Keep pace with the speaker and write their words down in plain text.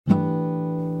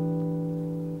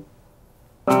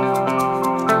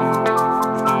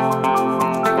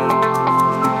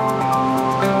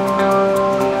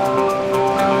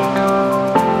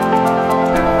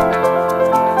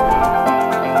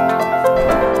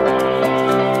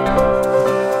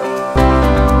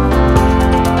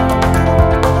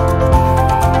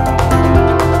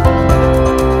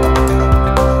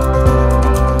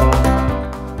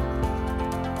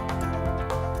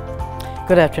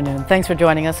Good afternoon. Thanks for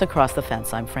joining us across the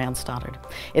fence. I'm Fran Stoddard.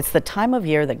 It's the time of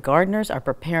year that gardeners are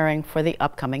preparing for the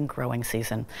upcoming growing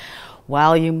season.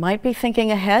 While you might be thinking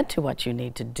ahead to what you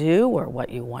need to do or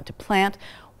what you want to plant,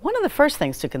 one of the first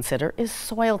things to consider is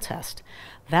soil test.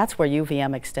 That's where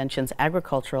UVM Extension's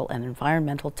Agricultural and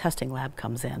Environmental Testing Lab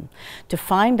comes in. To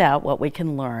find out what we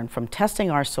can learn from testing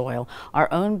our soil, our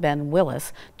own Ben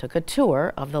Willis took a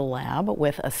tour of the lab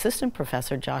with Assistant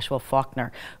Professor Joshua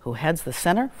Faulkner, who heads the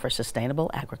Center for Sustainable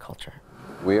Agriculture.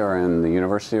 We are in the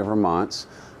University of Vermont's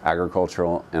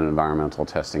Agricultural and Environmental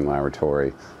Testing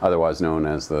Laboratory, otherwise known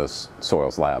as the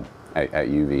Soils Lab at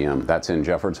UVM. That's in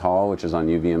Jeffords Hall, which is on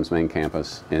UVM's main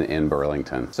campus in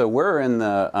Burlington. So we're in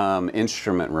the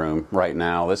instrument room right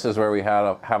now. This is where we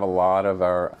have a lot of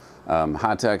our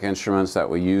high-tech instruments that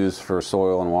we use for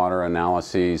soil and water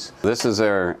analyses. This is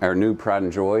our new pride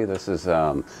and joy. This is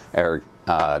our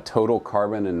total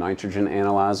carbon and nitrogen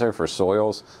analyzer for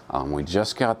soils. We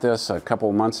just got this a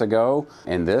couple months ago,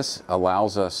 and this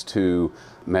allows us to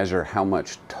measure how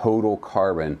much total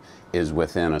carbon is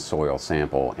within a soil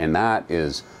sample, and that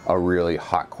is a really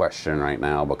hot question right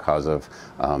now because of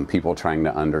people trying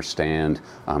to understand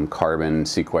carbon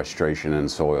sequestration in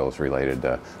soils related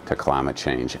to climate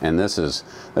change. And this is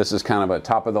kind of a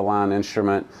top of the line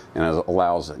instrument, and it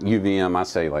allows UVM, I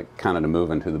say, like kind of to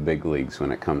move into the big leagues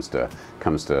when it comes to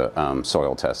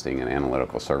soil testing and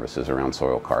analytical services around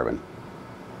soil carbon.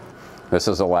 This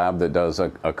is a lab that does a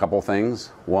couple things.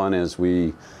 One is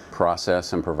we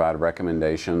process and provide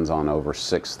recommendations on over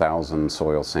 6,000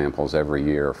 soil samples every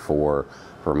year for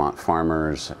Vermont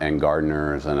farmers and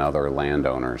gardeners and other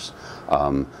landowners.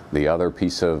 The other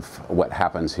piece of what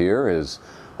happens here is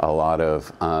a lot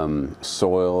of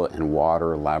soil and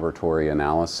water laboratory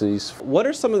analyses. What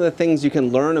are some of the things you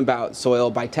can learn about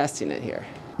soil by testing it here?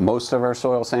 Most of our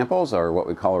soil samples are what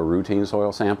we call a routine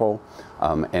soil sample,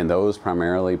 and those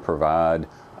primarily provide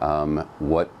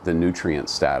what the nutrient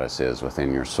status is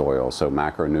within your soil. So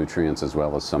macronutrients, as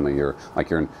well as some of your, like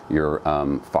your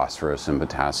phosphorus and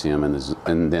potassium,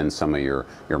 and then some of your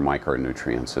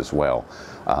micronutrients as well.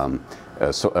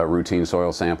 A routine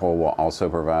soil sample will also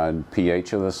provide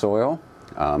pH of the soil.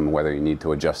 Whether you need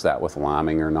to adjust that with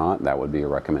liming or not, that would be a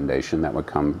recommendation that would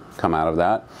come out of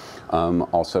that.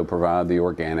 Also provide the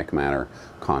organic matter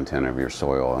content of your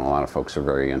soil, and a lot of folks are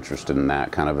very interested in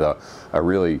that, kind of a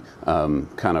really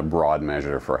kind of broad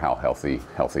measure for how healthy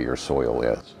your soil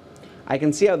is. I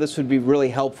can see how this would be really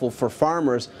helpful for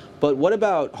farmers, but what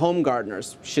about home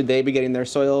gardeners? Should they be getting their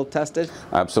soil tested?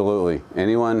 Absolutely.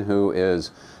 Anyone who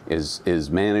is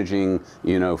managing,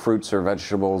 fruits or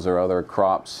vegetables or other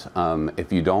crops,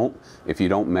 if you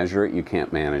don't measure it, you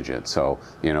can't manage it. So,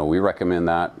 we recommend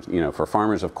that, for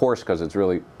farmers, of course, because it's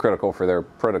really critical for their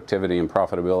productivity and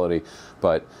profitability.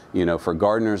 But, for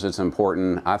gardeners, it's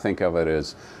important. I think of it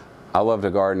as, I love to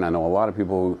garden. I know a lot of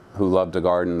people who love to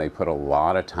garden. They put a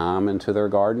lot of time into their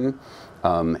garden.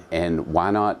 And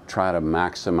why not try to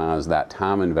maximize that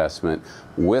time investment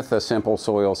with a simple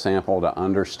soil sample to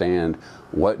understand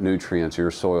what nutrients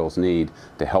your soils need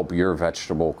to help your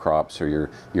vegetable crops or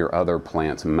your other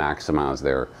plants maximize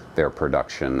their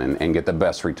production and get the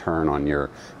best return on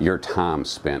your time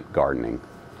spent gardening.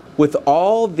 With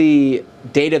all the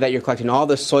data that you're collecting, all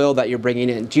the soil that you're bringing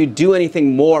in, do you do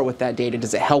anything more with that data?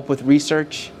 Does it help with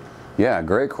research? Yeah,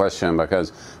 great question,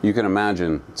 because you can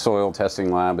imagine soil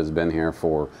testing lab has been here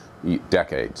for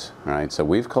decades, right? So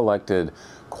we've collected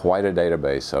quite a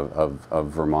database of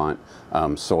Vermont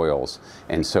soils,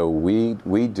 and so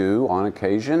we do on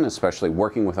occasion, especially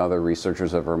working with other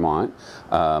researchers of Vermont,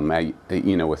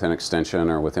 within Extension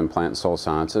or within Plant and Soil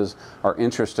Sciences, are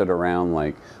interested around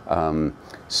like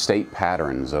state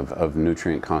patterns of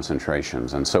nutrient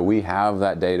concentrations. And so we have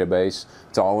that database.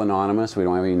 It's all anonymous. We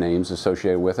don't have any names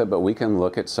associated with it, but we can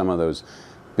look at some of those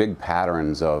big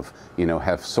patterns of,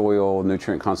 have soil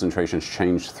nutrient concentrations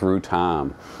changed through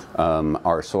time?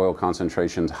 Are soil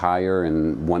concentrations higher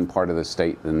in one part of the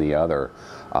state than the other?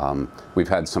 We've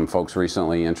had some folks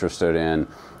recently interested in,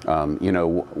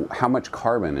 how much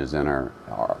carbon is in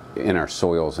our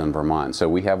soils in Vermont. So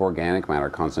we have organic matter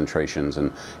concentrations,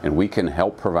 and we can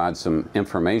help provide some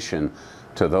information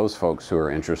to those folks who are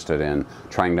interested in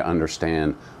trying to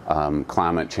understand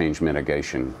climate change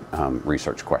mitigation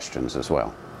research questions as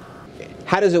well.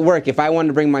 How does it work? If I wanted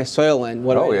to bring my soil in,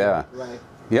 what do I do? Yeah. Right.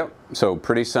 Yep, so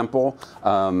pretty simple.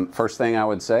 First thing I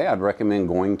would say, I'd recommend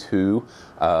going to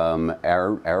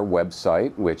our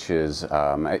website, which is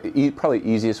probably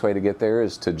easiest way to get there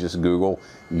is to just Google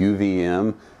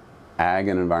UVM Ag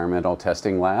and Environmental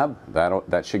Testing Lab.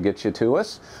 That should get you to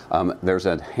us. There's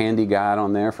a handy guide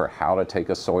on there for how to take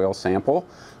a soil sample.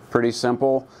 Pretty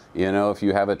simple. You know, if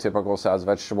you have a typical size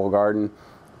vegetable garden,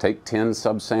 take 10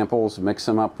 subsamples, mix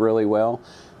them up really well.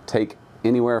 Take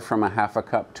anywhere from a half a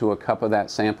cup to a cup of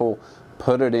that sample,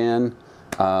 put it in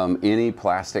any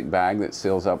plastic bag that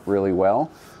seals up really well,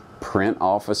 print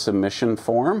off a submission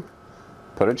form,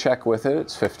 put a check with it,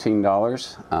 it's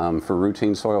 $15 for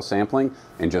routine soil sampling,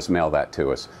 and just mail that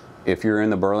to us. If you're in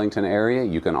the Burlington area,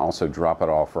 you can also drop it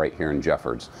off right here in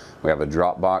Jeffords. We have a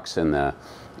drop box in the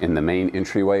main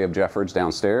entryway of Jeffords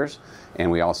downstairs, and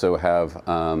we also have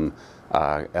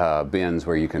bins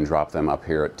where you can drop them up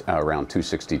here at around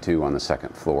 262 on the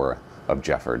second floor of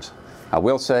Jeffords. I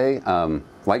will say,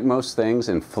 like most things,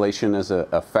 inflation is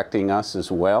affecting us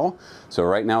as well. So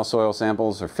right now soil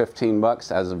samples are 15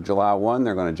 bucks. As of July 1,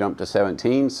 they're going to jump to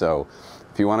 17. So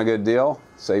if you want a good deal,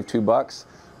 save 2 bucks,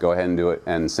 go ahead and do it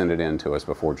and send it in to us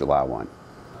before July 1.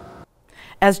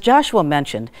 As Joshua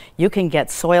mentioned, you can get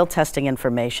soil testing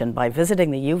information by visiting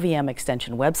the UVM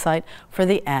Extension website for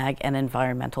the Ag and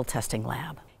Environmental Testing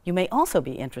Lab. You may also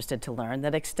be interested to learn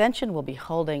that Extension will be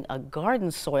holding a Garden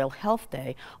Soil Health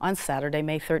Day on Saturday,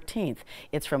 May 13th.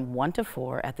 It's from 1 to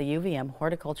 4 at the UVM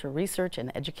Horticulture Research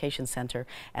and Education Center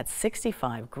at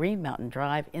 65 Green Mountain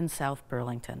Drive in South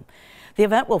Burlington. The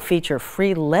event will feature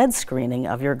free lead screening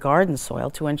of your garden soil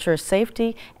to ensure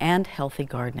safety and healthy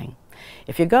gardening.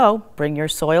 If you go, bring your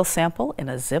soil sample in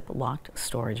a zip-locked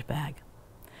storage bag.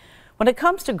 When it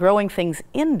comes to growing things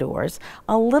indoors,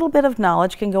 a little bit of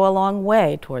knowledge can go a long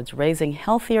way towards raising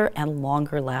healthier and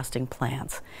longer-lasting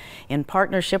plants. In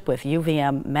partnership with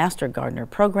UVM Master Gardener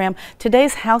Program,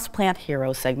 today's Houseplant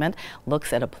Hero segment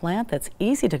looks at a plant that's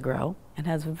easy to grow and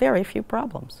has very few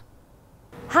problems.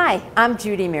 Hi, I'm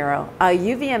Judy Miro, a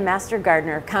UVM Master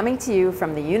Gardener coming to you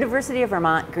from the University of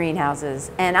Vermont greenhouses,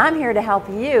 and I'm here to help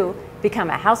you become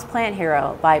a houseplant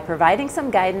hero by providing some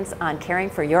guidance on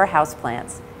caring for your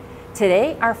houseplants.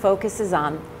 Today, our focus is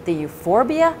on the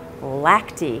Euphorbia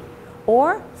lactei,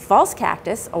 or false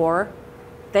cactus, or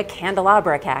the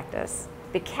candelabra cactus.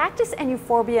 The cactus and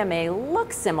Euphorbia may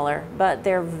look similar, but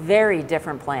they're very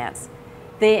different plants.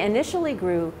 They initially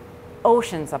grew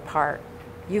oceans apart.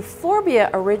 Euphorbia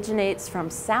originates from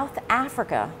South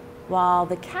Africa, while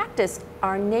the cactus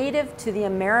are native to the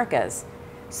Americas.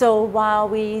 So while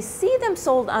we see them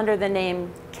sold under the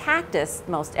name cactus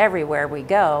most everywhere we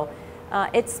go,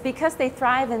 it's because they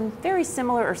thrive in very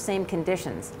similar or same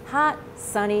conditions: hot,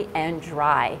 sunny, and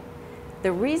dry.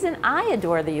 The reason I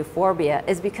adore the Euphorbia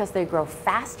is because they grow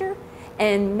faster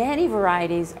and many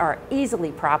varieties are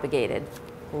easily propagated,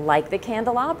 like the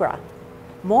candelabra.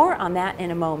 More on that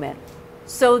in a moment.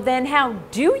 So then how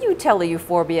do you tell a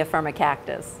Euphorbia from a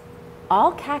cactus?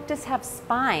 All cactus have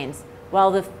spines,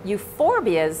 while the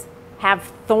Euphorbias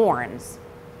have thorns.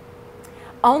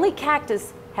 Only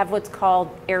cactus have what's called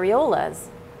areolas,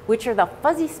 which are the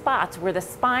fuzzy spots where the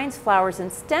spines, flowers,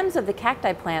 and stems of the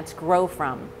cacti plants grow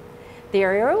from. The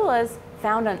areolas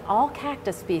found on all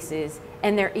cactus species,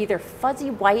 and they're either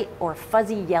fuzzy white or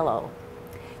fuzzy yellow.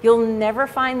 You'll never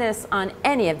find this on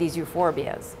any of these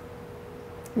Euphorbias.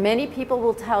 Many people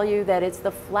will tell you that it's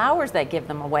the flowers that give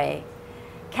them away.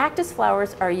 Cactus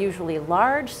flowers are usually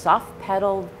large,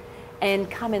 soft-petaled, and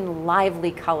come in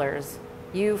lively colors.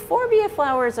 Euphorbia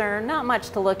flowers are not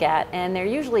much to look at, and they're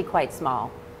usually quite small.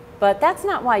 But that's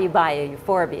not why you buy a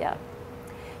Euphorbia.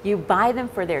 You buy them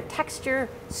for their texture,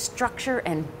 structure,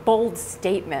 and bold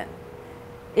statement.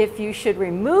 If you should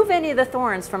remove any of the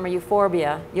thorns from a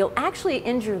Euphorbia, you'll actually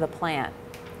injure the plant.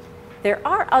 There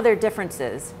are other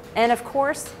differences, and of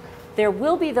course, there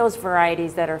will be those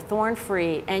varieties that are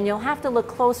thorn-free, and you'll have to look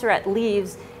closer at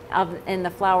leaves and the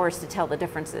flowers to tell the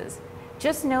differences.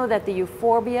 Just know that the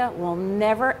Euphorbia will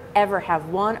never ever have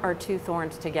 1 or 2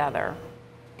 thorns together.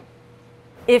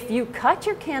 If you cut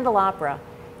your candelabra,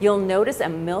 you'll notice a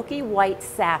milky white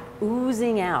sap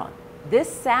oozing out. This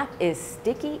sap is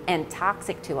sticky and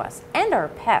toxic to us and our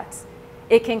pets.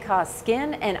 It can cause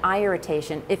skin and eye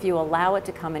irritation if you allow it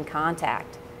to come in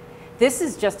contact. This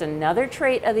is just another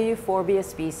trait of the Euphorbia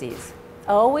species.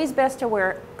 Always best to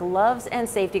wear gloves and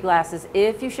safety glasses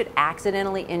if you should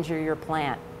accidentally injure your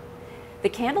plant. The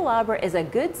candelabra is a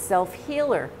good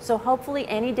self-healer, so hopefully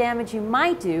any damage you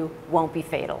might do won't be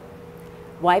fatal.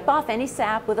 Wipe off any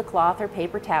sap with a cloth or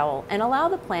paper towel and allow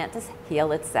the plant to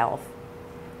heal itself.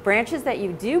 Branches that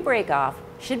you do break off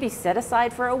should be set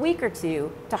aside for a week or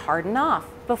 2 to harden off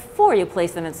before you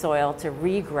place them in soil to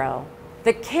regrow.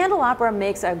 The candelabra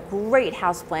makes a great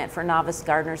houseplant for novice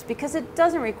gardeners because it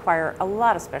doesn't require a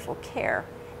lot of special care.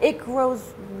 It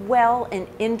grows well in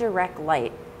indirect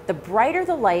light. The brighter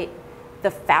the light,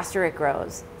 the faster it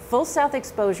grows. Full south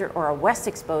exposure or a west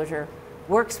exposure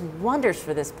works wonders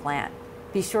for this plant.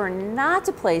 Be sure not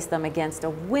to place them against a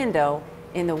window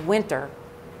in the winter.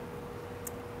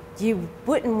 You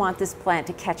wouldn't want this plant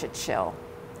to catch a chill.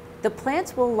 The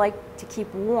plants will like to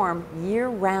keep warm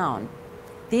year-round.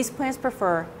 These plants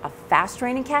prefer a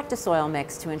fast-draining cactus soil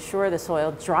mix to ensure the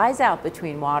soil dries out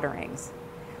between waterings.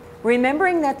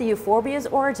 Remembering that the Euphorbia's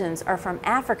origins are from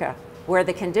Africa, where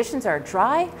the conditions are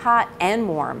dry, hot, and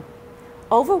warm.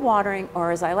 Overwatering,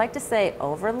 or as I like to say,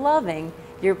 overloving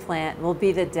your plant will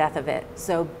be the death of it.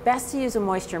 So best to use a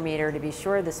moisture meter to be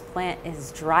sure this plant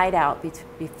is dried out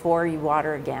before you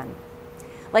water again.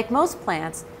 Like most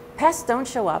plants, pests don't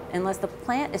show up unless the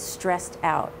plant is stressed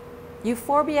out.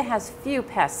 Euphorbia has few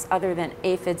pests other than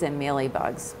aphids and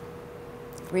mealybugs.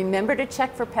 Remember to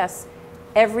check for pests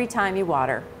every time you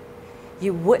water.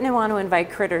 You wouldn't want to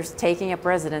invite critters taking up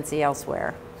residency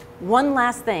elsewhere. One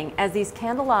last thing, as these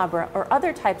candelabra or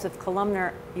other types of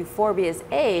columnar euphorbias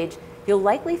age, you'll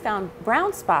likely find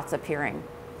brown spots appearing.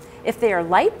 If they are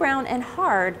light brown and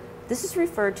hard, this is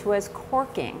referred to as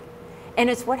corking. And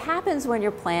it's what happens when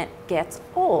your plant gets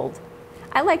old.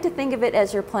 I like to think of it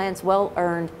as your plant's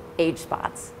well-earned age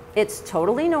spots. It's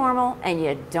totally normal and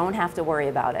you don't have to worry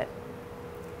about it.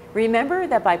 Remember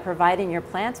that by providing your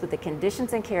plants with the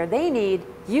conditions and care they need,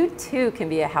 you too can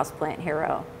be a houseplant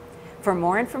hero. For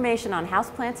more information on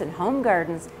houseplants and home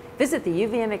gardens, visit the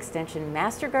UVM Extension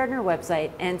Master Gardener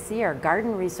website and see our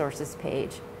Garden Resources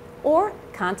page. Or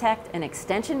contact an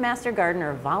Extension Master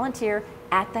Gardener volunteer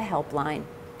at the helpline.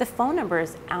 The phone number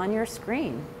is on your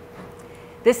screen.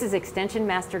 This is Extension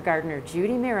Master Gardener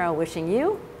Judy Miro wishing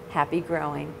you happy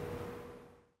growing.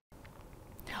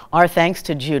 Our thanks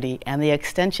to Judy and the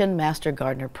Extension Master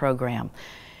Gardener program.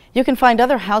 You can find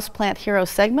other Houseplant Hero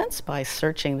segments by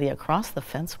searching the Across the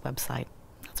Fence website.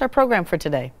 That's our program for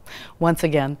today. Once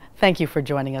again, thank you for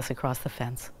joining us Across the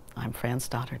Fence. I'm Fran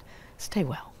Stoddard. Stay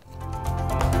well.